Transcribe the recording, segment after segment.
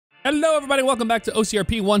Hello, everybody. Welcome back to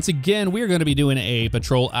OCRP. Once again, we're going to be doing a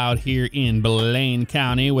patrol out here in Blaine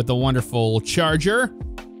County with the wonderful Charger.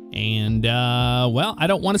 And, well, I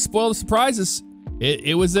don't want to spoil the surprises.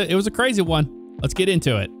 It was a crazy one. Let's get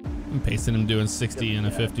into it. I'm pasting him doing 60 and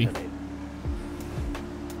a 50.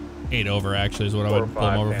 8 over, actually, is what I would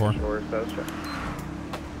pull him over for.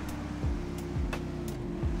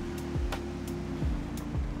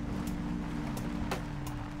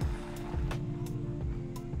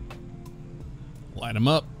 Light him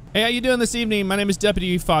up. Hey, how you doing this evening? My name is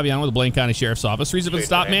Deputy Fabian with the Blaine County Sheriff's Office. Reason for the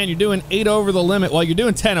stop, man, you're doing 8 over the limit. Well, you're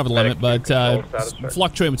doing 10 over the limit, but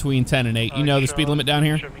fluctuating between 10 and 8. You know the speed limit down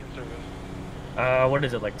here? What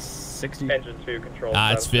is it, like 60? Engine 2 control.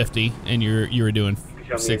 It's 50, and you were doing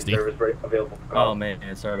 60. Oh,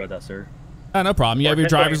 man, sorry about that, sir. No problem. You have your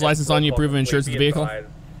driver's license on you, proof of insurance of the vehicle?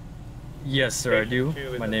 Yes, sir, I do.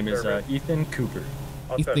 My name is Ethan Cooper.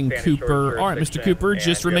 Ethan Cooper. All right, Mr. Cooper,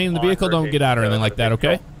 just remain in the vehicle. Don't get out or anything like that,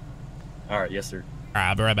 okay? All right, yes, sir. All right,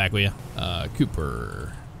 I'll be right back with you.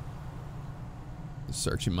 Cooper. Let's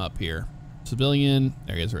search him up here. Civilian.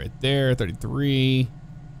 There he is right there. 33.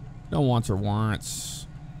 No wants or warrants.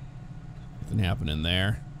 Nothing happening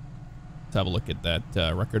there. Let's have a look at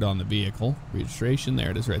that record on the vehicle. Registration.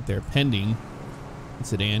 There it is right there. Pending.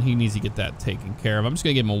 Sedan. He needs to get that taken care of. I'm just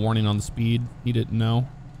going to give him a warning on the speed. He didn't know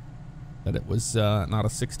that it was not a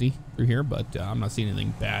 60 through here, but I'm not seeing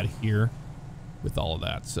anything bad here with all of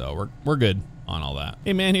that, so we're good on all that.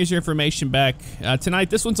 Hey man, here's your information back.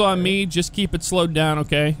 Tonight, this one's on me. Just keep it slowed down,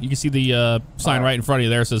 okay? You can see the sign right in front of you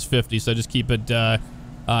there. It says 50, so just keep it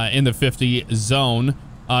in the 50 zone.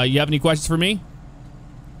 You have any questions for me?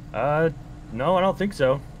 No, I don't think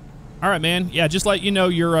so. All right, man. Yeah, just let you know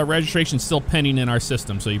your registration's still pending in our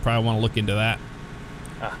system, so you probably want to look into that.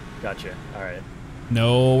 Ah, gotcha. All right.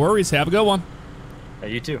 No worries. Have a good one.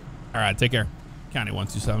 Hey, you too. All right, take care. County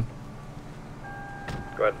 127.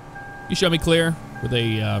 Go ahead. You show me clear with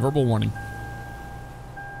a verbal warning.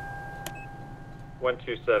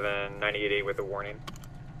 127, 98 with a warning.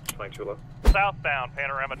 22 low. Southbound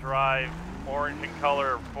Panorama Drive, orange in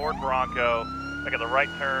color, Ford Bronco. Make the right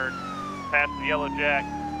turn, past the Yellow Jack,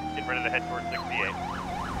 getting ready to head towards 68.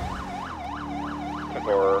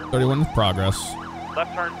 31 with progress.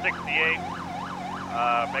 Left turn 68.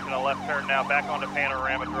 Making a left turn now back onto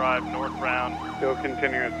Panorama Drive, northbound. Still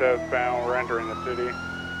continuing southbound, we're entering the city.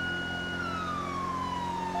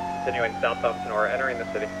 Continuing southbound Sonora, entering the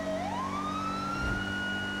city.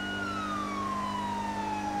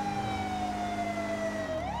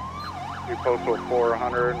 We postal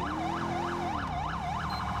 400.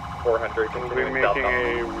 400, We'll be continuing making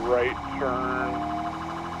southbound. a right turn.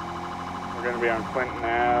 We're going to be on Clinton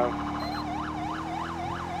Ave.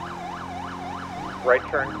 Right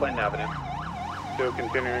turn, Clinton Avenue. Still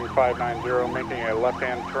continuing 590, making a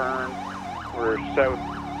left-hand turn. We're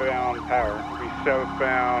southbound power. We'll be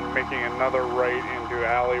southbound, making another right into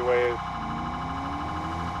alleyways.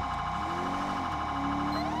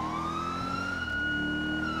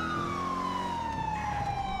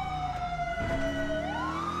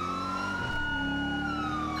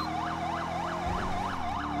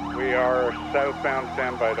 We are southbound,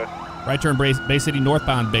 stand by to. Right turn, Bay City,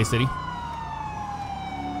 northbound Bay City.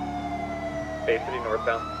 Bay City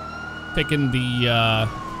northbound. Taking the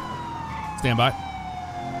standby.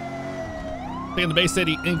 Taking the Bay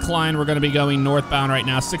City incline. We're going to be going northbound right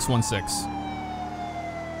now, 616.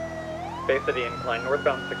 Bay City incline,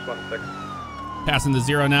 northbound 616. Passing the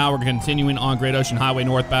 0 now. We're continuing on Great Ocean Highway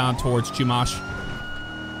northbound towards Chumash.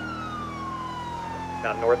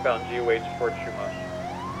 Now northbound GOH towards Chumash.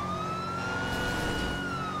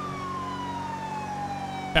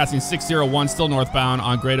 Passing 601, still northbound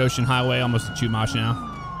on Great Ocean Highway, almost to Chumash now.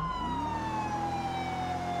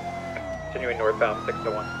 Continuing northbound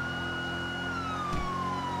 601.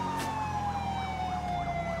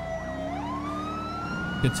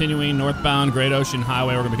 Continuing northbound Great Ocean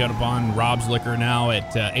Highway, we're going to be going up on Rob's Liquor now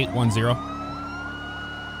at 810.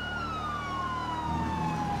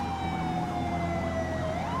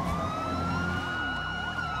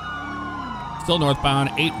 Still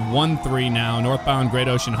northbound, 813 now, northbound Great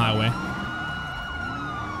Ocean Highway.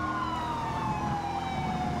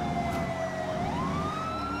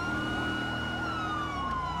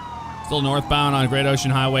 Still northbound on Great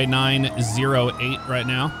Ocean Highway, 908 right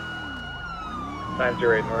now.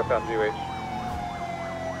 908, northbound GOH.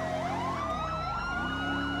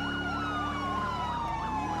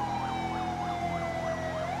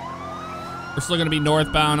 We're still going to be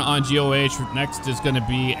northbound on GOH. Next is going to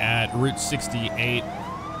be at Route 68.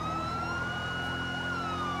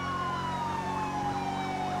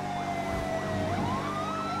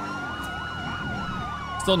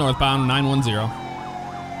 Still northbound, 910.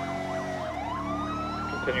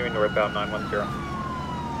 Continuing northbound 910.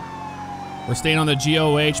 We're staying on the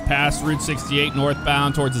GOH past Route 68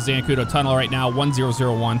 northbound towards the Zancudo Tunnel right now,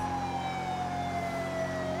 1001.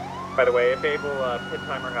 By the way, if able, pit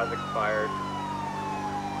timer has expired.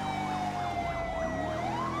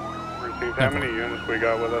 Received. How many units we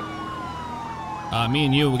got with us? Me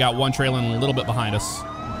and you, we got one trailing a little bit behind us.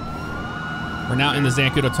 We're now in the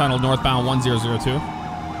Zancudo Tunnel northbound 1002.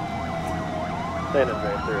 San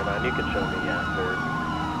Andreas 09, you can show me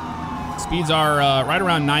after. Speeds are right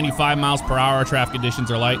around 95 miles per hour. Traffic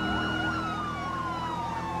conditions are light.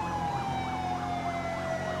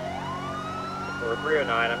 Or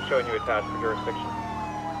 309, I'm showing you attached for jurisdiction.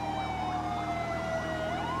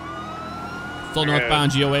 Still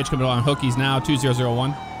northbound GOH coming on Hookies now,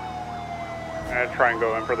 2001. I'm gonna try and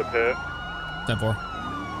go in for the pit. 10-4.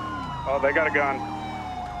 Oh, they got a gun.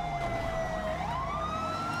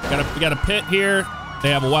 We got a pit here. They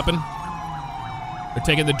have a weapon. They're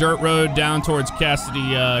taking the dirt road down towards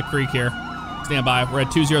Cassidy Creek here. Stand by. We're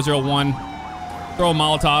at 2001. Throw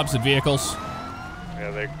Molotovs at vehicles.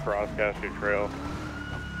 Yeah, they cross Cassidy Trail.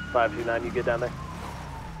 529, you get down there?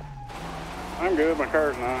 I'm good. My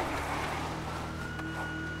car's not.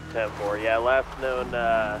 10-4, yeah, last known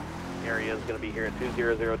area is going to be here at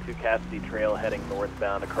 2002 Cassidy Trail heading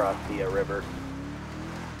northbound across the river.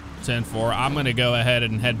 10-4. I'm going to go ahead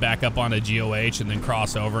and head back up onto GOH and then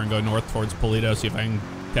cross over and go north towards Polito, see if I can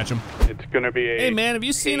catch him. It's going to be a... Hey, man, have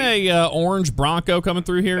you seen a orange Bronco coming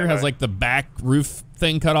through here? It has, like, the back roof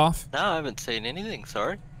thing cut off? No, I haven't seen anything,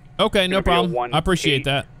 sorry. Okay, no problem. I appreciate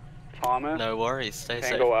that. Thomas. No worries, stay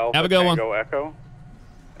safe. Tango Alpha, have a good Tango one. Echo.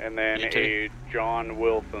 And then You too. a John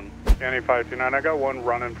Wilson. County 529, I got one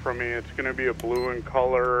running from me. It's going to be a blue in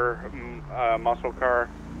color muscle car.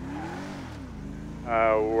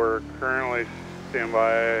 We're currently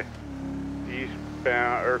standby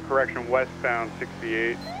eastbound, or correction, westbound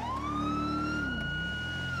 68.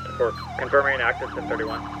 For confirming active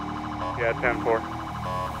 1031. Yeah, 10-4.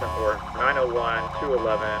 10-4. 901, 211,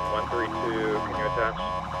 132. Can you attach?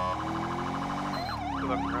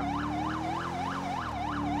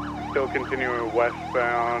 Still continuing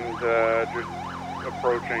westbound, just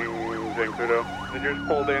approaching Zancudo. They just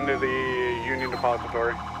pulled into the Union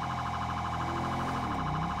Depository.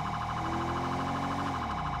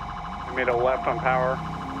 They made a left on power.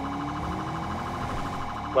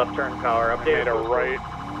 Left turn power. They Update. made a right.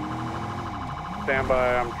 Stand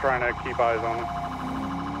by, I'm trying to keep eyes on them.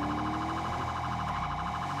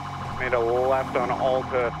 Made a left on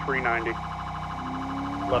Alta 390.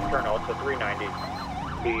 Left turn Alta 390.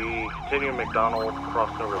 The continuing McDonald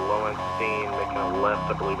crossing over Lowenstein, making a left.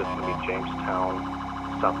 I believe it's going to be Jamestown,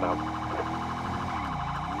 southbound.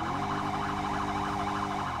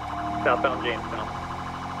 Southbound Jamestown.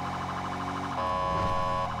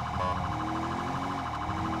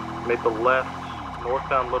 Made the left,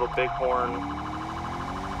 northbound Little Bighorn.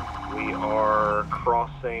 We are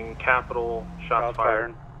crossing Capitol, shots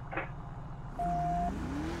fired.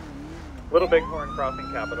 Little Bighorn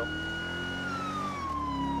crossing Capitol.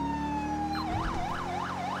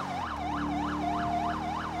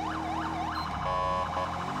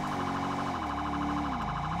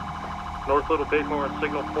 North Little Bighorn,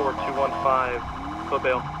 signal 4215, foot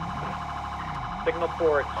bail. Signal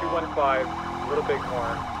 4 at 215, Little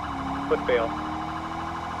Bighorn, foot bail.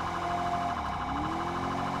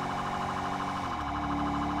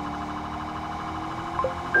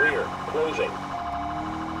 Rear, closing.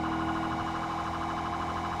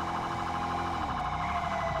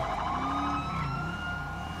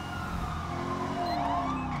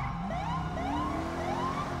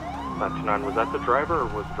 Was that the driver or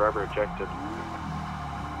was the driver ejected?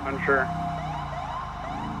 Unsure.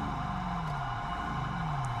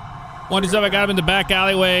 127, I got him in the back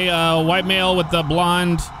alleyway. White male with the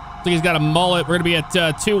blonde. I think he's got a mullet. We're going to be at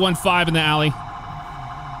 215 in the alley.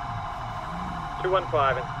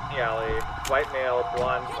 215 in the alley. White male,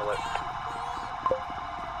 blonde, mullet.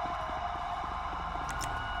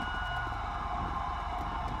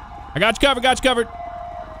 I got you covered, got you covered.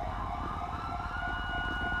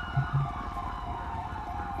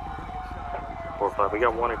 We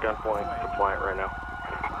got one at gunpoint, compliant right now.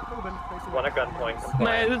 One at gunpoint.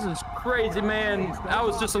 Man, this is crazy, man. I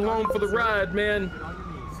was just along for the ride, man.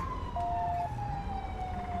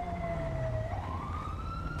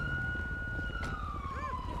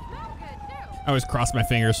 I always cross my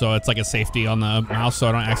fingers so it's like a safety on the mouse so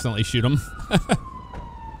I don't accidentally shoot him.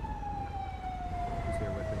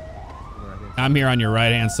 I'm here on your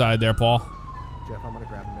right hand side there, Paul. Jeff, I'm gonna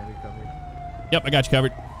grab him, maybe cover you. Yep, I got you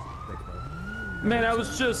covered. Thanks, bro. Man, I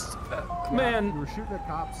was just, man. You were shooting at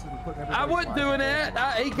cops and putting everybody. I wasn't doing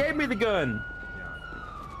that. He gave me the gun.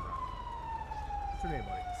 What's your name,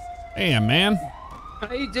 buddy? Damn, man.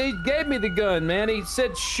 He gave me the gun, man. He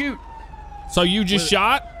said shoot. So you just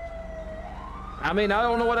shot? I mean, I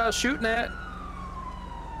don't know what I was shooting at.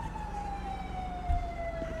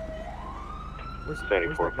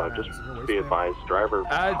 74.5, just be advised, driver.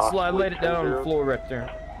 I laid it down on the floor right there.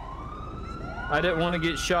 I didn't want to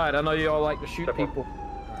get shot. I know you all like to shoot people.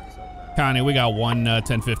 Connie, we got one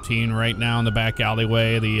 1015 right now in the back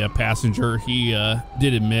alleyway. The passenger, he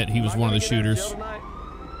did admit he was one of the shooters.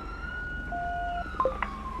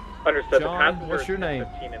 Understood. John, The passenger what's is your name?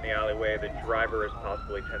 1015 in the alleyway. The driver is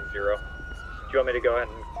possibly 10-0. Do you want me to go ahead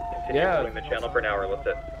and continue holding the channel for an hour? Let's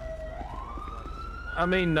it. I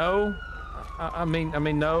mean, no. I mean,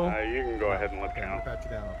 no. You can go ahead and lift channel. Pat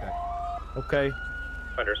you down, Okay.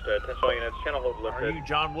 Understood. Attention units. Channel hold lifted. Are you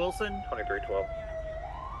John Wilson? 2312.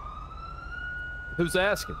 Who's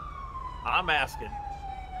asking? I'm asking.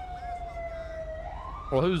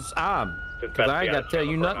 Well, who's I'm? Because I ain't got to tell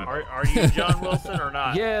you nothing. Are you John Wilson or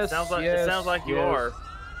not? Yes. It sounds like you are.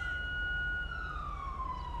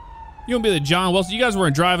 You won't be the John Wilson. You guys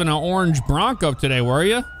weren't driving an orange Bronco today, were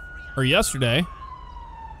you? Or yesterday?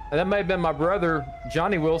 That may have been my brother,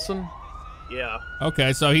 Johnny Wilson. Yeah.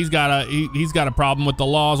 Okay, so he's got a problem with the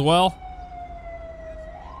law as well.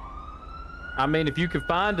 I mean, if you can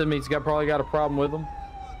find him, he's probably got a problem with them.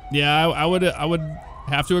 Yeah, I would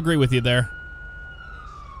have to agree with you there.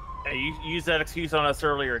 Hey, you used that excuse on us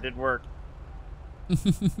earlier. It didn't work.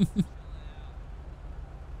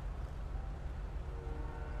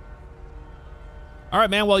 All right,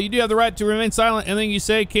 man. Well, you do have the right to remain silent. Anything you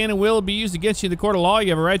say can and will be used against you in the court of law.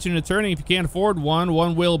 You have a right to an attorney. If you can't afford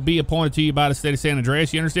one will be appointed to you by the state of San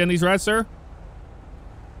Andreas. You understand these rights, sir?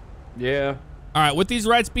 Yeah. All right. With these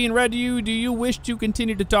rights being read to you, do you wish to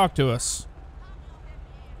continue to talk to us?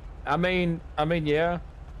 I mean, yeah.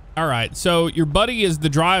 All right. So your buddy is the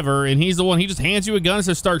driver, and he's the one. He just hands you a gun and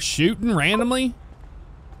says start shooting randomly.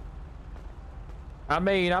 I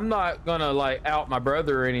mean, I'm not gonna like out my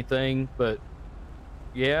brother or anything, but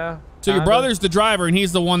yeah. So your brother's the driver, and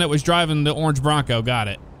he's the one that was driving the orange Bronco. Got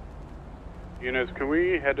it. Units, can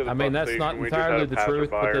we head to the bus that's station? not We entirely just had the a truth,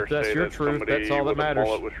 but passerby if that's say your that truth, somebody that's all that with a matters.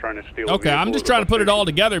 mullet was trying to steal a Okay, I'm vehicle just at trying the to put bus it all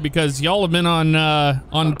station. together because y'all have been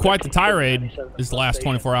on quite the tirade this last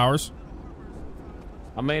 24 hours.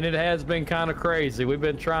 I mean, it has been kind of crazy. We've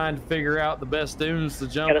been trying to figure out the best dunes to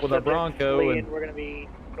jump with a Bronco, and we're gonna be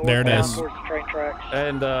there it is. towards the train tracks.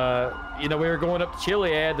 And you know, we were going up to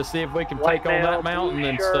Chiliad to see if we can take on that mountain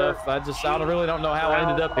and stuff. I really don't know how I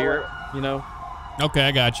ended up here. You know. Okay,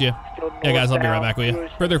 I got you. Yeah, guys, I'll be right back with you.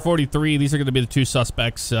 Further 43, these are going to be the two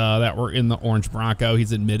suspects that were in the orange Bronco.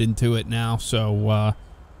 He's admitted to it now, so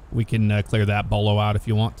we can clear that bolo out if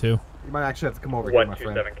you want to. You might actually have to come over here, my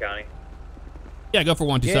friend. 127 County. Yeah, go for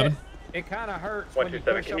 127. Yeah, it kind of hurts when you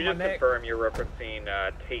 127. push Can on you my just neck. confirm you're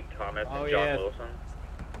referencing Tate Thomas and John Wilson?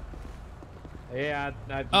 Yeah,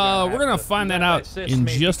 we're going to find that out in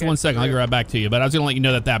just 1 second. I'll get right back to you. But I was going to let you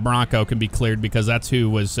know that Bronco can be cleared because that's who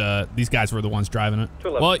was, these guys were the ones driving it.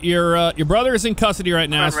 Well, your brother is in custody right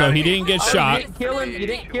now, so he didn't get shot. You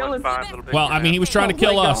didn't kill him. Well, I mean, he was trying to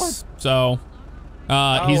kill us, so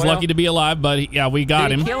he's lucky to be alive, but yeah, we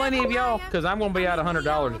got him. Did he kill any of y'all? Because I'm going to be out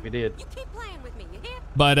 $100 if he did.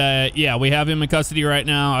 But yeah, we have him in custody right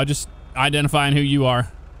now. I'm just identifying who you are.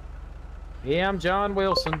 Yeah, I'm John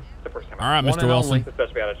Wilson. All right, Mr. Wilson. It's best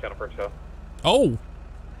to be out of channel for a show. Oh.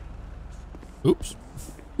 Oops.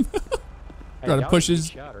 Trying to push his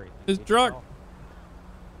truck.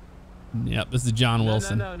 Yep, this is John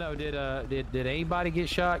Wilson. No. Did anybody get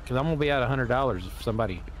shot? Because I'm gonna be out $100 if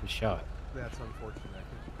somebody is shot. That's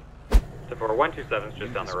unfortunate. So for 127 is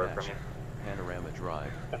just down the road from you. Panorama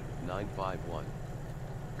Drive, 951.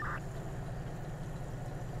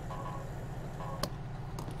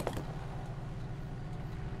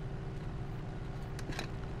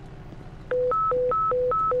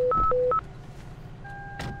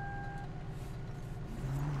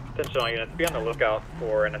 Attention all units, be on the lookout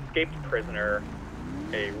for an escaped prisoner,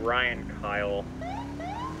 a Ryan Kyle,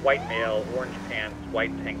 white male, orange pants,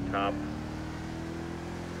 white tank top.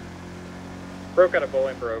 Broke out of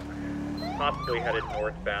Bolingbroke, possibly headed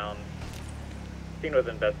northbound. Scene was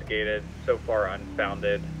investigated, so far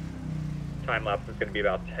unfounded. Time lapse is going to be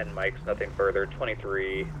about 10 mics, nothing further,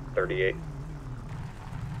 23:38.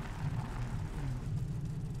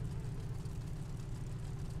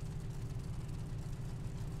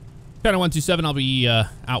 Kind of 127. I'll be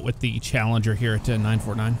out with the Challenger here at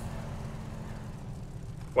 949.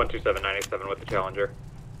 127 97 with the Challenger.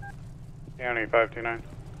 County 529.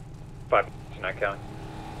 529. 29 County.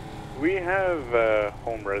 We have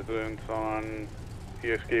home residents on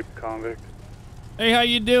the escaped convict. Hey, how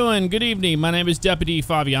you doing? Good evening. My name is Deputy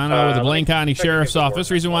Fabiano with the Blaine County Sheriff's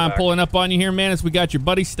Office. Reason why I'm pulling up on you here, man, is we got your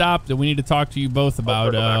buddy stopped, and we need to talk to you both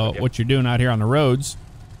about what you're doing out here on the roads.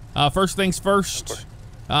 First things first,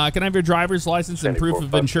 can I have your driver's license and proof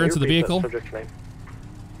of insurance of the vehicle?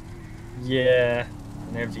 Yeah,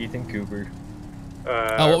 my name's Ethan Cooper.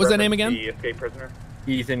 What was that name again? The escaped prisoner.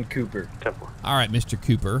 Ethan Cooper. All right, Mr.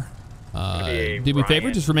 Cooper. Do me a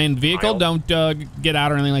favor, just remain in the vehicle. Don't get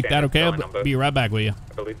out or anything like that, okay? I'll be right back with you.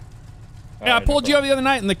 I believe. Yeah, I pulled you over the other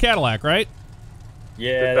night in the Cadillac, right?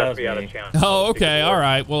 Yeah, that was me. Oh, okay, all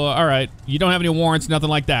right. Well, all right. You don't have any warrants, nothing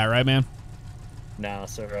like that, right, man? No,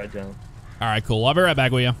 sir, I don't. All right, cool. I'll be right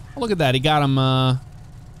back with you. Oh, look at that. He got him,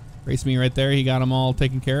 race me right there. He got them all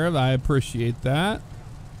taken care of. I appreciate that.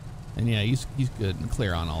 And yeah, he's good and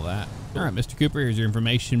clear on all that. All right, Mr. Cooper, here's your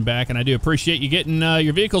information back, and I do appreciate you getting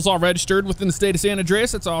your vehicles all registered within the state of San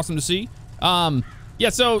Andreas. That's awesome to see. Yeah,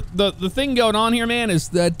 so the thing going on here, man, is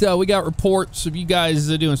that we got reports of you guys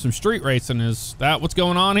doing some street racing. Is that what's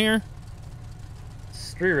going on here?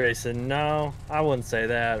 Street racing? No, I wouldn't say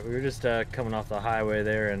that. We were just coming off the highway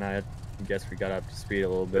there, and I guess we got up to speed a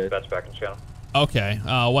little bit. Dispatch back in channel. Okay.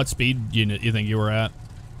 What speed you think you were at?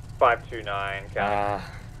 529 County.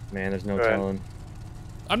 Man, there's no telling.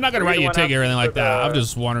 I'm not going to write you a ticket or anything like that. I'm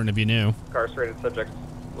just wondering if you knew. Incarcerated subject's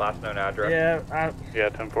last known address. Yeah, yeah,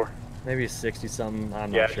 10-4. Maybe 60-something.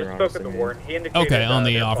 I'm yeah, not sure. Yeah, just spoke with the warden. He indicated okay, on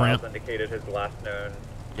the off-ramp. Indicated his last known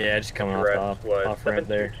yeah, just coming off ramp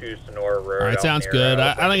there. Sonora Road. All right, sounds good.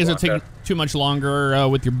 I think it's going to take too much longer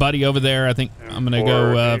with your buddy over there. I think I'm going to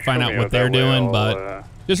go find out what they're doing, but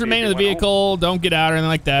just remain in the vehicle. Don't get out or anything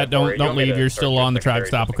like that. Don't leave. You're still on the traffic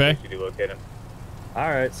stop, okay? All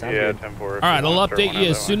right, sounds good. 10-4. All right, I'll update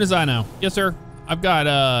you as soon as I know. Yes, sir. I've got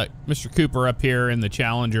Mr. Cooper up here in the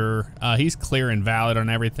Challenger. He's clear and valid on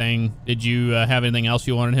everything. Did you have anything else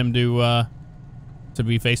you wanted him to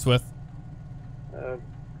be faced with?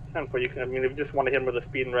 10-4. You can. I mean, if you just want to hit him with a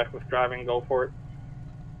speed and reckless driving, go for it.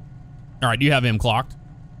 All right, do you have him clocked?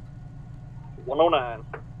 109.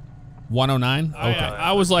 109? Okay.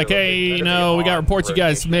 I was like, hey, you know, we got reports you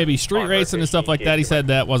guys maybe street racing and stuff like that. He said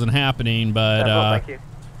that wasn't happening, but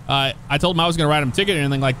I told him I was going to write him a ticket or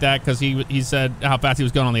anything like that because he said how fast he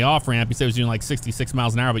was going on the off-ramp. He said he was doing like 66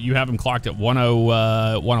 miles an hour, but you have him clocked at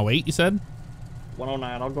 108, you said?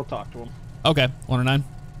 109. I'll go talk to him. Okay, 109.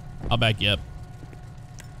 I'll back you up.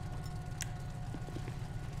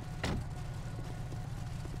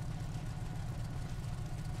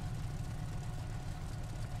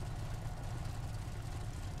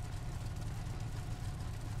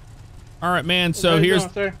 All right, man. So here's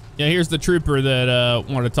the trooper that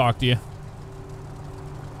wanted to talk to you.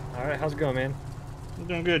 All right, how's it going, man? I'm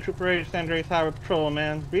doing good. Trooper Age, San Andreas Highway Patrol,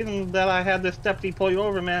 man. The reason that I had this deputy pull you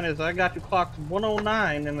over, man, is I got you clocked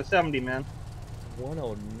 109 in the 70, man.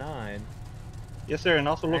 109? Yes, sir. And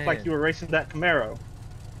also looked like you were racing that Camaro.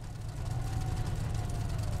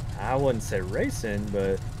 I wouldn't say racing,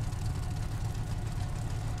 but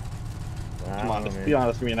come on, let's be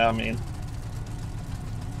honest with me now, I mean.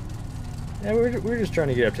 Yeah, we're just trying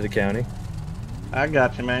to get up to the county. I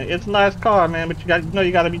got you, man. It's a nice car, man, but you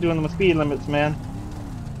got to be doing the speed limits, man.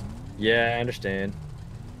 Yeah, I understand.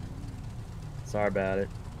 Sorry about it.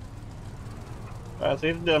 Alright, so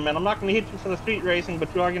here's the deal, man. I'm not going to hit you for the street racing, but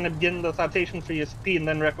you are going to be getting the citation for your speed and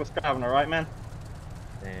then reckless driving, alright, man?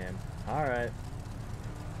 Damn. Alright.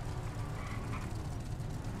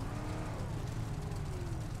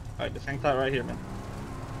 Alright, just hang tight right here, man.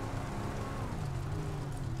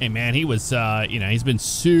 Hey, man, he was, you know, he's been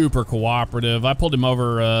super cooperative. I pulled him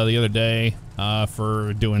over the other day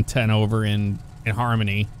for doing 10 over in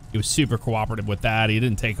Harmony. He was super cooperative with that. He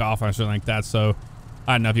didn't take off or anything like that, so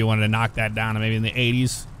I don't know if you wanted to knock that down to maybe in the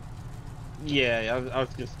 80s. Yeah, I was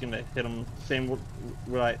just going to hit him the same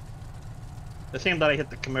that I hit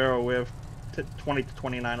the Camaro with, 20 to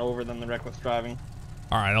 29 over than the reckless driving.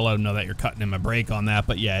 All right, I'll let him know that you're cutting him a break on that,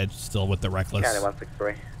 but yeah, it's still with the reckless. County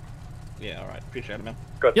 163. Yeah, all right. Appreciate it, man.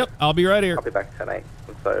 Good. Yep, I'll be right here. I'll be back 10-8.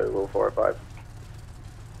 So, Will 405.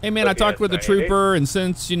 Hey, man, I talked with the trooper, and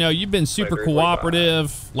since, you know, you've been super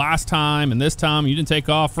cooperative last time and this time, you didn't take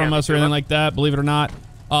off from us or anything like that, believe it or not.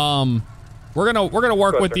 We're gonna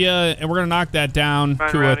work with you, and we're gonna knock that down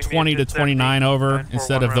to a 20 to 29 over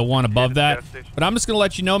instead of the one above that. But I'm just gonna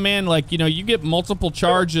let you know, man, like, you know, you get multiple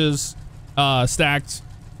charges stacked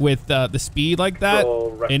with the speed like that,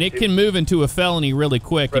 and it can move into a felony really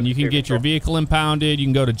quick, and you can get your vehicle impounded, you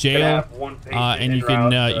can go to jail, and you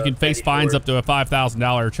can face fines up to a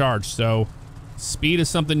 $5,000 charge. So Speed is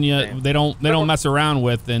something they don't mess around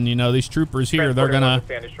with, and you know these troopers here, they're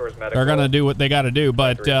gonna do what they got to do.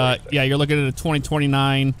 But yeah, you're looking at a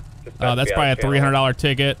 2029. That's probably a $300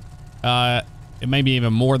 ticket. It may be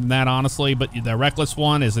even more than that, honestly. But the reckless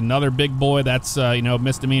one is another big boy. That's you know,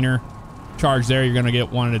 misdemeanor charge there. You're gonna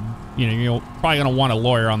get wanted. You know, you're probably gonna want a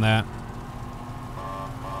lawyer on that.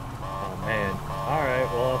 Oh man. All right.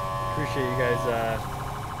 Well, appreciate you guys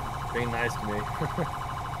being nice to me.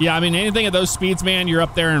 Yeah, I mean, anything at those speeds, man, you're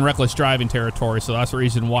up there in reckless driving territory, so that's the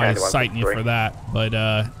reason why he's citing you for that. But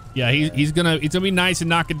yeah, he's gonna be nice and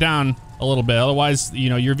knock it down a little bit. Otherwise, you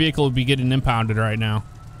know, your vehicle would be getting impounded right now,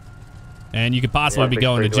 and you could possibly be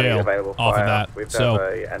going to jail off of that. So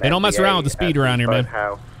they don't mess around with the speed around here, man.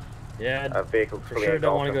 Yeah, for sure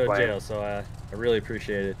don't want to go to jail, so I really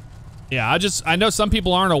appreciate it. Yeah, I know some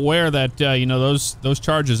people aren't aware that you know, those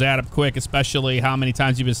charges add up quick, especially how many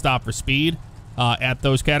times you've been stopped for speed. At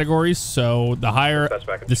those categories, so the higher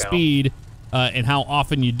the speed and how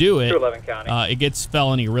often you do it, it gets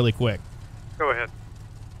felony really quick. Go ahead.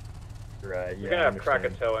 Right. You're gonna have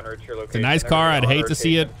Krakatoa en route to your location. It's a nice car. I'd hate to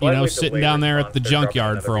see it, you know, sitting down there at the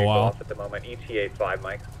junkyard for a while. At the moment, ETA 5,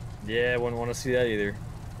 Mike. Yeah, wouldn't want to see that either.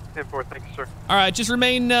 10-4, thank you, sir. All right, just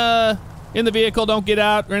remain in the vehicle. Don't get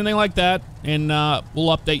out or anything like that, and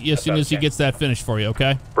we'll update you as soon as he gets that finished for you.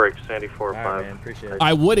 Okay. Break Sandy 4-5. Man, appreciate it.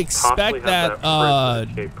 I would expect that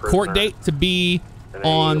court date to be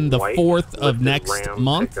on the 4th of next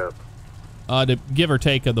month, to give or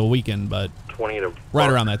take of the weekend, but 20 to right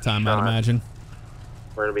around that time, I'd imagine.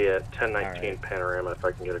 We're gonna be at 1019 Panorama if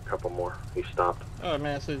I can get a couple more. He stopped. Oh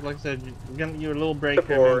man, so like I said, you're gonna give a little break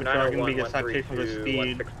there, man. Before I'm gonna be a citation for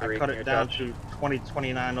speed. I cut it down to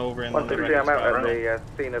 2029 over, and then the rest I'm out at the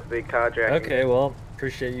scene of the carjacking. Okay, well,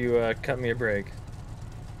 appreciate you cutting me a break.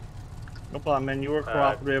 No problem, man. You were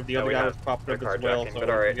cooperative. The other guy was cooperative as well. So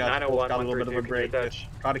you guys both got a little bit of a break. Just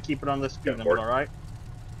try to keep it on the speed limit, all right?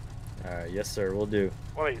 All right, yes sir, we'll do.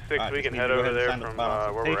 186, we can head over there from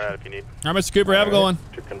where we're at if you need. All right, Mr. Cooper, have a good one.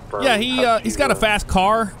 Yeah, he's got a fast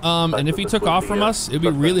car, and if he took off from us, it'd be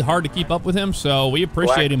really hard to keep up with him. So we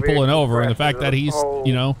appreciate him pulling over, and the fact that he's,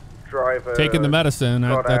 you know, taking the medicine,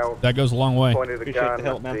 that goes a long way. Appreciate the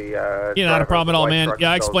help, man. Yeah, not a problem at all, man.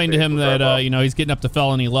 Yeah, I explained to him that, you know, he's getting up to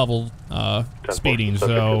felony level speeding,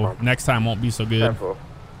 so next time won't be so good.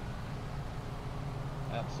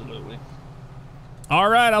 Absolutely. All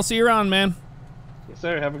right, I'll see you around, man. Yes,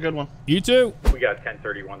 sir. Have a good one. You too. We got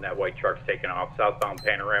 1031. That white truck's taking off. Southbound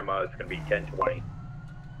Panorama. It's going to be 1020.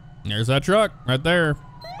 There's that truck right there.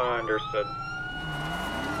 Understood.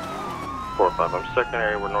 4-5. I'm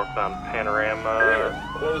secondary. We're northbound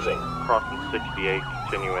Panorama. Closing. Crossing 68.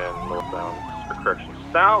 Continue in northbound. Or correction,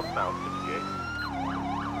 southbound 68.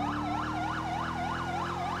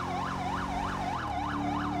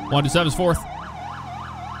 127's 4th.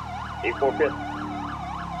 84 5th.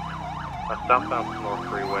 Southbound North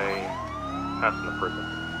Freeway, passing the prison.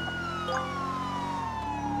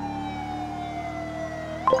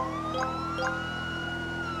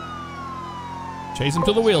 Chase him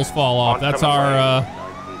till the wheels fall off. That's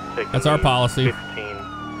our policy. 15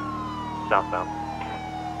 southbound.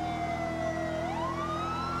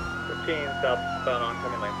 15 southbound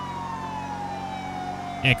oncoming lane.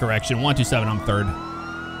 And correction, 127 on 3rd.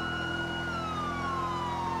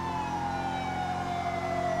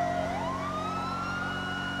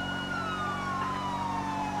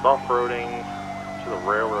 Off-roading to the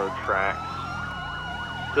railroad tracks.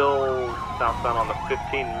 Still southbound on the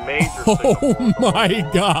 15 major signal. Oh my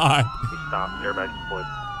God! He stopped. Airbag split.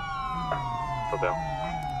 Still down.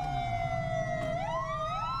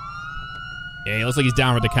 Yeah, he looks like he's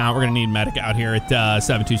down for the count. We're gonna need medic out here at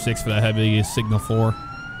 726 for that heavy signal 4.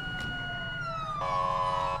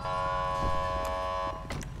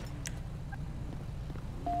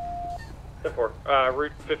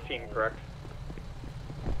 Route 15, correct?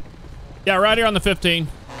 Yeah, right here on the 15.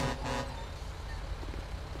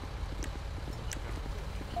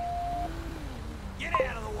 Get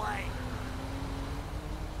out of the way.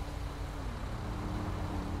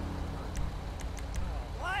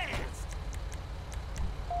 Last.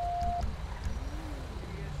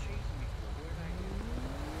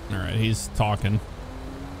 All right, he's talking.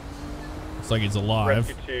 Looks like he's alive.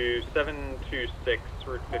 Rescue 726,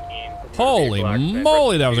 Route 15. Holy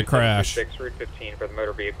moly, that was a crash. 726, Route 15 for the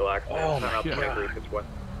motor vehicle accident. Oh my God.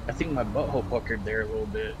 I think my butthole puckered there a little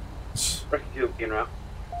bit. Rescue in route.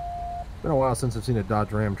 It's been a while since I've seen a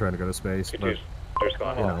Dodge Ram trying to go to space, but, just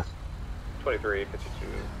gone. you know. 23, 52.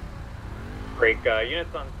 Break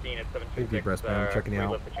units on scene at 726. Thank you, breastband, checking you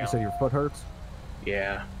out. You said your foot hurts?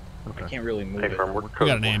 Yeah. Okay. I can't really move it. We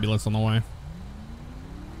got an ambulance on the way.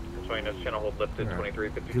 showing us channel hold lifted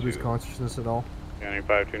 2352. Did you lose consciousness at all? County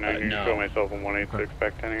 529, no. show myself in 186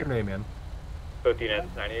 back 10 What's here. your name, man? Both units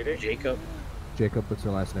 988. Jacob Jacob, what's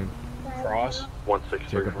your last name? Cross.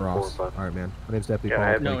 163 Jacob Ross. Alright, man. My name's Deputy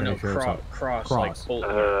Yeah, Paul. No, Cross. like full.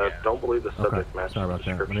 don't believe the subject Okay, matches sorry the about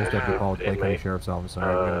that. My description. name's Deputy Paul, Blaine County Sheriff's Office. Alright,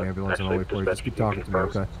 we got an ambulance on the way for you. Just keep talking to me,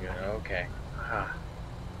 okay? Okay.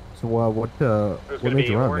 So, what made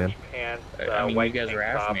you run, man? Pants, I mean, you white guys tank are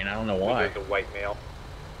after top, me, and I don't know why. with a white male.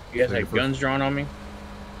 You guys have guns drawn on me?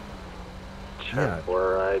 Yeah.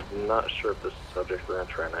 Or I'm not sure if this is subject. We're gonna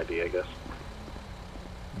try an ID, I guess.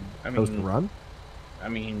 I Supposed to mean, run? I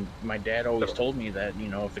mean, my dad always told me that, you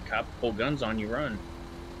know, if the cops pull guns on you, run.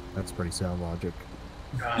 That's pretty sound logic.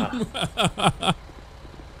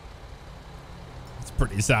 It's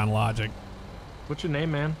pretty sound logic. What's your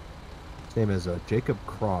name, man? His name is Jacob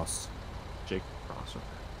Cross. Jacob Cross. Okay.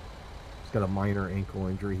 He's got a minor ankle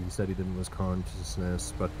injury. He said he didn't lose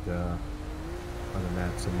consciousness, but other than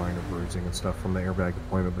that, some minor bruising and stuff from the airbag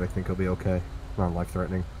deployment, but I think he'll be okay. Not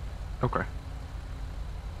life-threatening. Okay.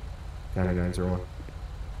 County 901.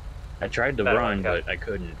 I tried to run, but I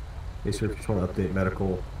couldn't. Hey, sir, just want to update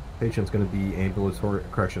medical. Patient's going to be ambulatory,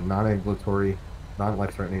 correction, non-ambulatory,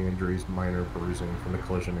 non-life-threatening injuries, minor bruising from the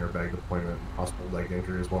collision airbag deployment, possible leg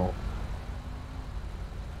injury as well.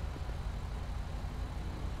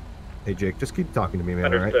 Hey, Jake, just keep talking to me, man,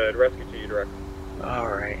 alright? Understood. Rescue to you direct.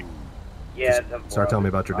 Alright. Yeah. Start telling me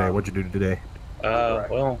about your day. What'd you do today?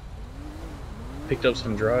 Well, picked up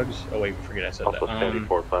some drugs. Oh wait, forget I said Also, that.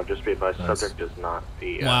 74-5, just be advised, Nice. subject is not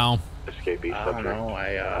the Wow. escapee I subject. don't know.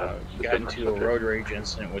 I got into a road rage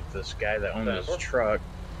incident with this guy that owned this truck.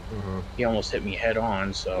 He almost hit me head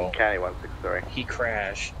on, so County 163. he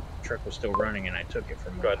crashed. The truck was still running, and I took it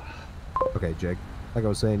from him. Okay, Jake. Like I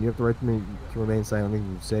was saying, you have the right to remain silent.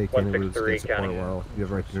 Anything you say can't lose 163 against the court County. while you have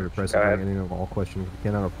the right to press Go ahead. any of all questions. If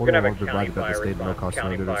you cannot report We're or gonna will have a provide county about the fire state, no response, cost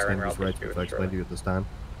county to fire extend en his route rights, to which I explained to you at this time.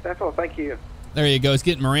 That's all. Thank you. There you go. He's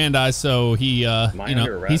getting Mirandized, so he, you know,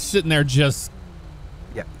 under he's sitting there just,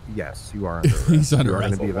 Yeah, yes, you are under arrest. he's under You are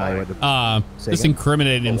going arrest. to be evaluated. Just again?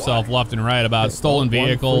 incriminating himself left and right about stolen One for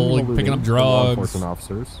vehicle, illegal picking up looting from law drugs, enforcement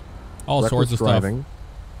officers, all sorts of stuff. driving,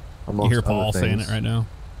 You hear amongst Paul other saying things. it right now.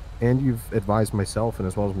 And you've advised myself and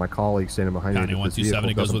as well as my colleagues standing behind County you that this 127, it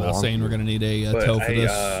vehicle goes doesn't without belong saying to we're you. going to need a But tow for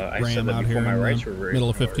this I said ram that out before here my in rights the were middle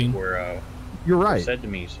of 15. were You're right. said to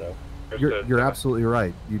me, so You're absolutely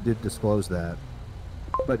right. You did disclose that.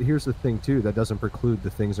 But here's the thing, too. That doesn't preclude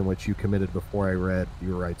the things in which you committed before I read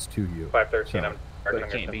your rights to you. 513. So, but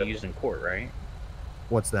it can't be used in court, right?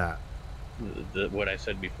 what's that? What I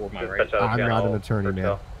said before my Just rights. touch out I'm not an channel attorney, man.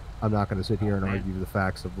 yourself. I'm not going to sit here and Okay. argue the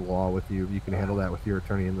facts of the law with you. You can handle that with your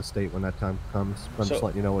attorney in the state when that time comes. I'm just So-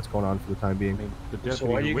 letting you know what's going on for the time being. I mean, the deputy So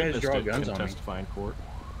why do you who guys witnessed draw it guns can on me? testify in court.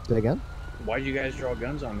 Say again? Why do you guys draw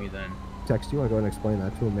guns on me then? Text you. Want to go ahead and explain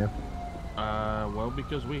that to him, man? Well,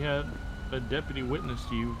 because we had a deputy witness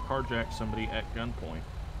you carjack somebody at gunpoint.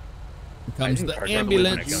 Here comes didn't the carjack a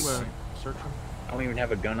ambulance. You gunpoint. search him? I don't even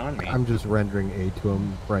have a gun on me. I'm just rendering aid to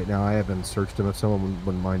him right now. I haven't searched him. If someone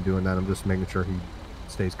wouldn't mind doing that, I'm just making sure he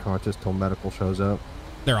stays conscious till medical shows up.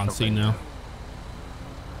 They're on scene now.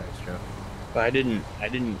 Thanks, Joe. But I didn't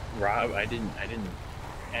rob. I didn't.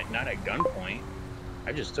 Not at gunpoint.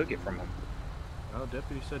 I just took it from him. Oh,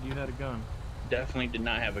 deputy said you had a gun. Definitely did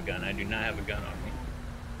not have a gun. I do not have a gun on me.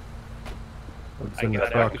 What's I in the got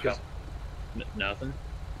out truck? because nothing.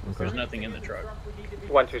 Okay. There's nothing in the truck.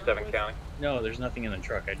 127 County. No, there's nothing in the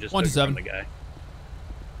truck. I just 127. took it from the guy.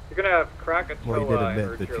 You're gonna have Krakatoa. Well, you did admit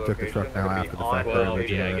route that your you took the location. truck now They're gonna after be the on fact that Well, it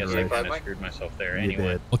yeah, I was guess I generated. kind of screwed myself there. You Anyway.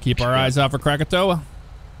 did. We'll keep our eyes out for Krakatoa.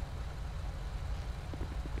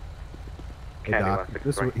 Hey, Doc,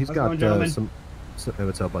 he's How's it got going, gentlemen? hey,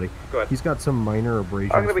 what's up, buddy? Go ahead. He's got some minor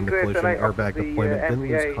abrasions I'm gonna from be the clear collision tonight off airbag the, deployment. Didn't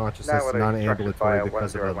NVA, lose consciousness, now with a non-ambulatory file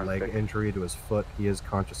because of a leg 1016. injury to his foot. He is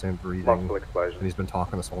conscious and breathing, Multiple and explosions. he's been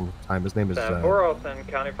talking this whole time. His name is 4, I'll send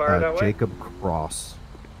County Fire that way. Jacob Cross.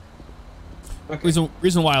 Reason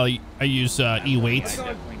why I use e-weights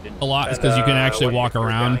a lot is because you can actually walk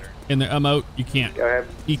around in the emote. You can't Go ahead.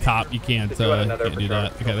 e-cop. You can't Did you want another do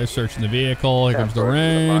that. patrol? Okay, they're searching the vehicle. Here comes the 10-4,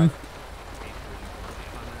 rain.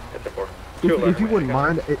 It's a 4. If you wouldn't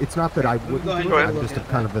mind, it's not that I wouldn't Go ahead. do it. I'm just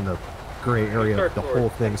kind of in the gray area of the whole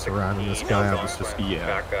thing surrounding this guy. I was just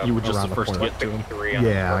Yeah, you were just around the the first to corner. get to him.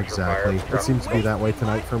 Yeah, exactly. It seems to be that way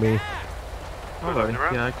tonight for me.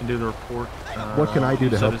 Alrighty, yeah, I can do the report. What can I do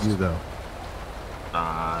to said help you, though?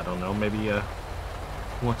 I don't know, maybe,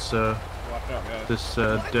 once, this,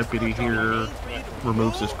 deputy here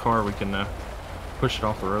removes his car, we can, push it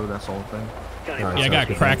off the road, that's the whole thing. Alright, Yeah, I got sounds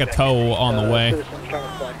good. Krakatoa on the way. Citizens trying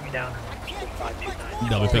to flag me down. 529.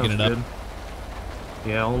 They'll be picking it Sounds up.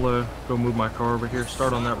 Yeah, I'll go move my car over here.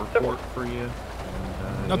 Start on that report for you.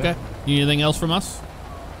 And, Okay. Yeah. Anything else from us?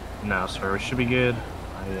 No, sir. We should be good.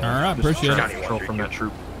 All right, just appreciate traffic it. control from that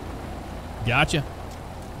troop. Gotcha.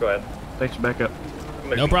 Go ahead. Thanks, backup.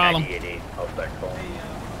 No problem.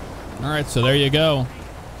 All right, so there you go.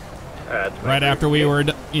 Right after we were,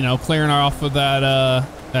 clearing off of that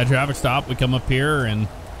that traffic stop, we come up here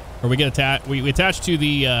or we get attached. We attach to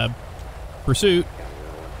the pursuit,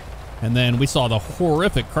 and then we saw the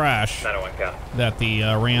horrific crash that the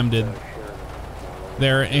Ram did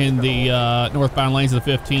there in the northbound lanes of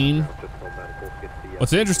the 15.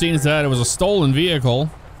 What's interesting is that it was a stolen vehicle.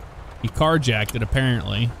 He carjacked it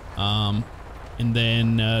apparently, and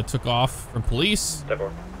then took off from police.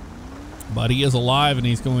 But he is alive and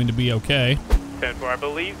he's going to be okay. 10-4, I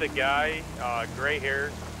believe the guy, gray hair,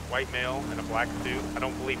 white male, in a black suit. I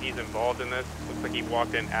don't believe he's involved in this. Looks like he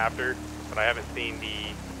walked in after, but I haven't seen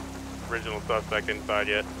the original suspect inside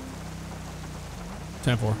yet.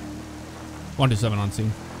 10-4. 127 on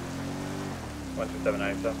scene.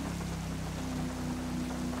 12797.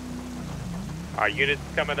 Units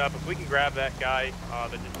coming up. If we can grab that guy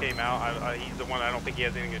that just came out, he's the one. I don't think he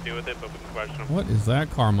has anything to do with it, but we can question him. What is that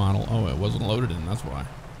car model? Oh, it wasn't loaded in. That's why.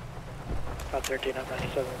 513 up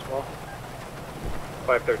 97 as well.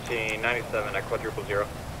 513 97 at quadruple zero.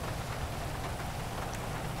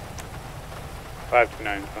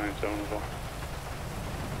 529 fine zone as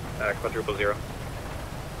well. Quadruple zero.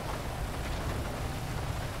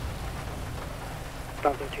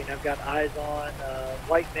 513, I've got eyes on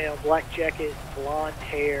white male, black jacket, blonde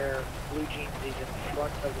hair, blue jeans. He's in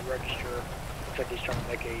front of the register. Looks like he's trying to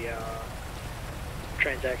make a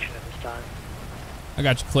transaction at this time. I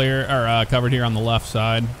got you clear or covered here on the left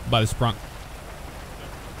side by the sprunk.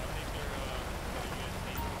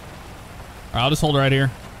 All right, I'll just hold it right here.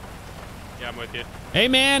 Yeah, I'm with you. Hey,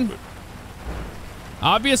 man.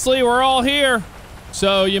 Obviously, we're all here,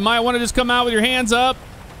 so you might want to just come out with your hands up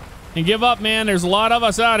and give up, man. There's a lot of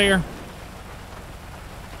us out here.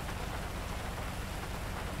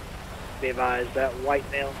 Be advised, that white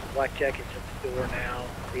male in the black jacket's at the door now.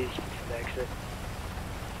 He's to the exit.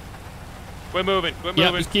 We're moving. We're moving.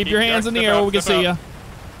 Yep, just keep your hands in the air where we can see you.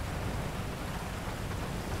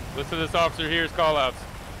 Listen to this officer here's call outs.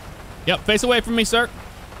 Yep, face away from me, sir.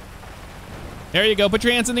 There you go. Put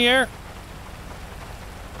your hands in the air.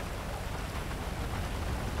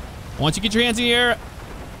 Once you get your hands in the air,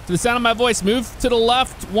 to the sound of my voice, move to the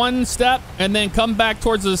left one step and then come back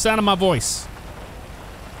towards the sound of my voice.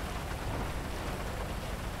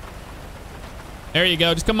 There you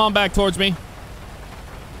go. Just come on back towards me.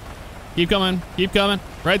 Keep coming. Keep coming.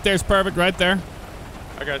 Right there's perfect. Right there.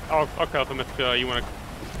 I'll cuff him if you want to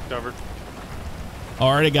cover.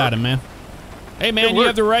 Already got him, man. Hey, man, you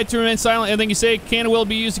have the right to remain silent. Anything you say can and will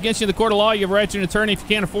be used against you in the court of law. You have a right to an attorney. If you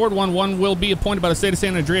can't afford one, one will be appointed by the state of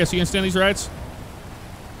San Andreas. You understand these rights?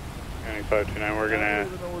 529, we're going to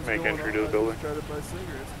make entry to the building.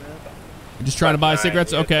 You're just trying to buy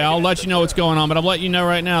cigarettes? Okay, I'll let you know what's going on, but I'll let you know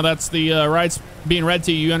right now that's the rights being read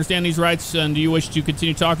to you. You understand these rights, and do you wish to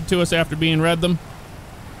continue talking to us after being read them?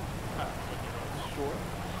 Sure.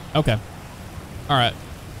 Okay. All right.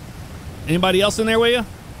 Anybody else in there with you?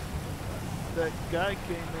 That guy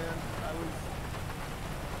came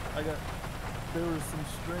in. There was some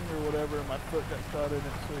string or whatever, and my foot got caught in it,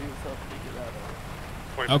 so he was helping me get out of it.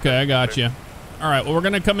 Okay, I got you. All right, well, we're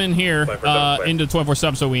going to come in here into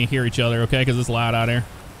 24/7 so we can hear each other, okay? Because it's loud out here.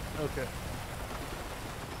 Okay.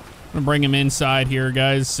 I'm going to bring him inside here,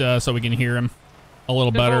 guys, so we can hear him a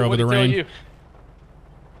little better over the rain.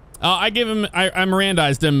 I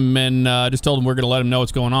Mirandized him and just told him we're going to let him know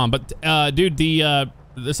what's going on. But, dude, the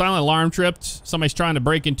silent alarm tripped. Somebody's trying to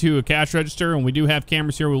break into a cash register, and we do have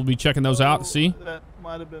cameras here. We'll be checking those out to see. That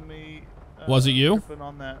might have been me. Was it you?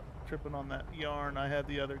 Tripping on that yarn. I had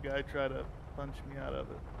the other guy try to punch me out of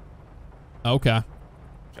it. Okay.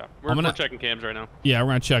 Yeah, we're checking cams right now. Yeah,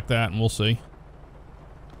 we're going to check that, and we'll see.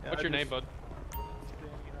 Yeah, What's your name, bud?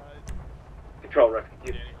 Control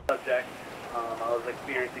rescue. Subject. I was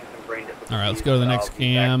experiencing some brain difficulties. All right, let's go to the next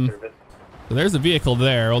cam. So there's the vehicle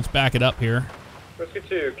there. Let's back it up here.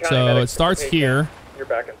 So it starts here. You're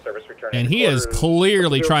back in service returning. And he is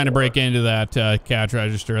clearly trying to break into that cash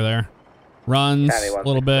register there. Runs a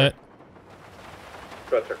little bit.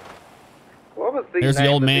 There's the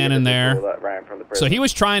old man in there. So he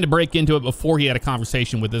was trying to break into it before he had a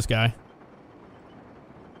conversation with this guy.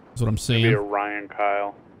 That's what I'm seeing. Maybe a Ryan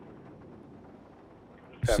Kyle.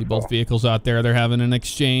 See both vehicles out there. They're having an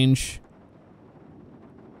exchange.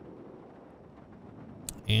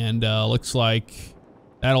 And looks like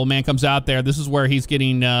that old man comes out there. This is where he's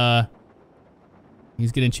getting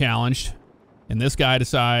challenged. And this guy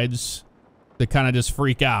decides to kind of just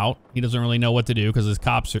freak out. He doesn't really know what to do because his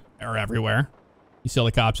cops are everywhere. You see all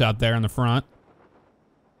the cops out there in the front.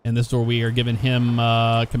 And this is where we are giving him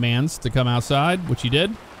commands to come outside, which he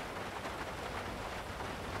did.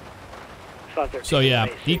 So yeah,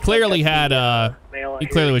 he clearly had he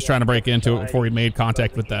clearly was trying to break into it before he made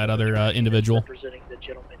contact with that other individual.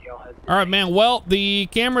 All right, man. Well, the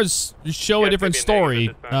cameras show a different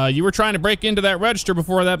story. You were trying to break into that register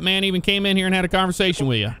before that man even came in here and had a conversation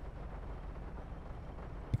with you.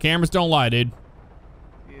 The cameras don't lie, dude.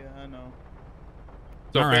 Yeah, I know.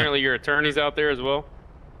 So All apparently your attorney's out there as well?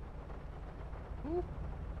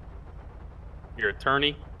 Your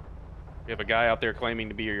attorney? You have a guy out there claiming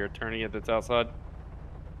to be your attorney that's outside?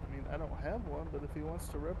 I mean, I don't have one, but if he wants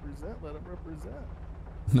to represent, let him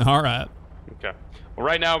represent. All right. Okay. Well,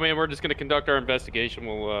 right now, man, we're just going to conduct our investigation.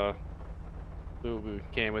 We'll we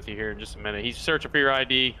can with you here in just a minute. He's searching for your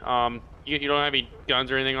ID. You don't have any guns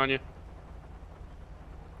or anything on you?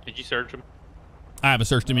 Did you search him? I haven't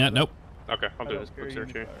searched him yet. Nope. Okay, I'll do this quick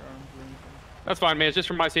search here. That's fine, man. It's just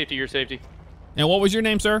for my safety, your safety. And what was your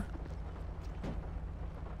name, sir?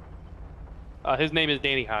 His name is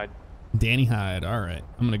Danny Hyde. Danny Hyde. All right.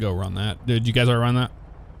 I'm going to go run that. Did you guys already run that?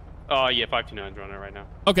 Yeah, 529's running it right now.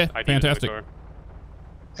 Okay, fantastic.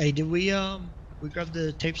 Hey, did we grab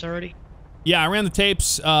the tapes already? Yeah, I ran the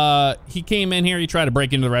tapes. He came in here. He tried to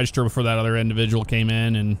break into the register before that other individual came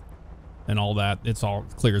in and all that. It's all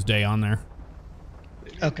clear as day on there.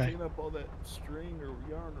 Okay. Clean up all that string or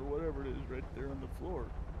yarn or whatever it is right there on the floor.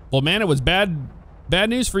 Well, man, it was bad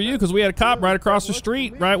news for you because we had a cop right across the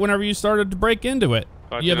street right whenever you started to break into it.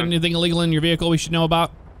 You have anything illegal in your vehicle we should know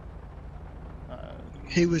about?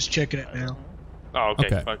 He was checking it now. Oh, okay.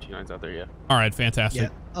 Okay. 529's out there, yeah. All right,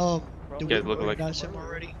 fantastic. Yeah. Did we guys look like recognize him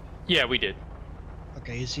already? Yeah, we did.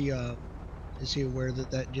 Okay. Is he aware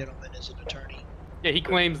that that gentleman is an attorney? Yeah, he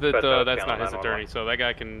claims that that's not his attorney, so that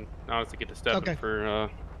guy can honestly get to step in for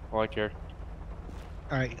all I care.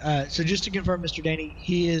 All right. So just to confirm, Mr. Danny,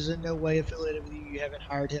 he is in no way affiliated with you. You haven't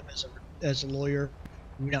hired him as a lawyer.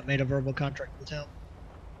 You've not made a verbal contract with him.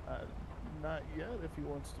 Not yet. If he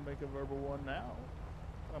wants to make a verbal one now.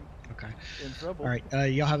 Okay. In trouble. All right.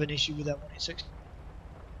 Y'all have an issue with that 186?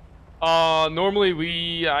 Normally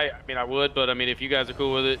I mean I would, but I mean if you guys are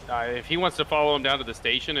cool with it, if he wants to follow him down to the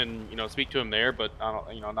station and speak to him there, but I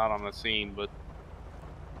don't, not on the scene, but.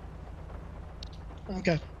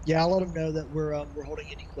 Okay. Yeah, I'll let him know that we're holding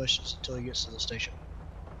any questions until he gets to the station.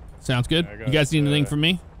 Sounds good. You guys need anything from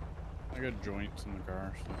me? I got joints in the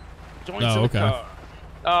car. So. Joints in the car.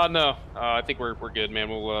 No. I think we're good, man.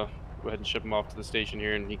 We'll go ahead and ship him off to the station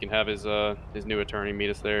here, and he can have his new attorney meet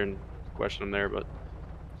us there and question him there. But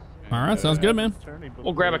all right, sounds good, man.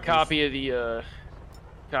 We'll grab a copy of the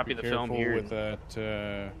film here. With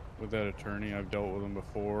that attorney, I've dealt with him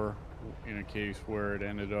before in a case where it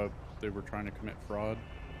ended up they were trying to commit fraud.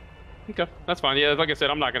 Okay, that's fine. Yeah, like I said,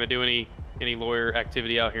 I'm not going to do any lawyer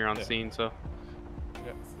activity out here on the scene. So.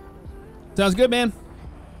 Yeah. Sounds good, man.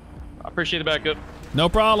 I appreciate the backup. No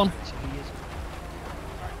problem.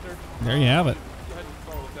 There you have it.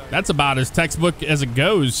 That's about as textbook as it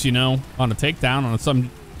goes, on a takedown on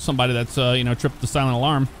somebody that's tripped the silent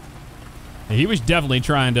alarm. He was definitely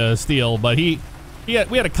trying to steal, but we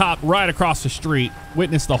had a cop right across the street,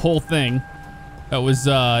 witnessed the whole thing. That was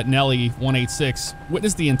Nelly 186,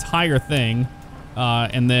 witnessed the entire thing,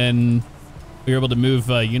 and then we were able to move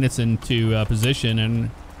units into position and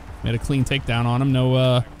made a clean takedown on him.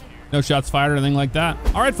 No shots fired or anything like that.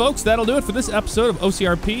 All right, folks, that'll do it for this episode of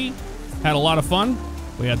OCRP. Had a lot of fun.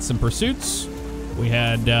 We had some pursuits. We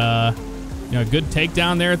had a good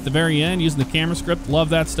takedown there at the very end using the camera script. Love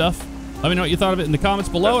that stuff. Let me know what you thought of it in the comments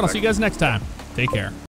below, and I'll see you guys next time. Take care.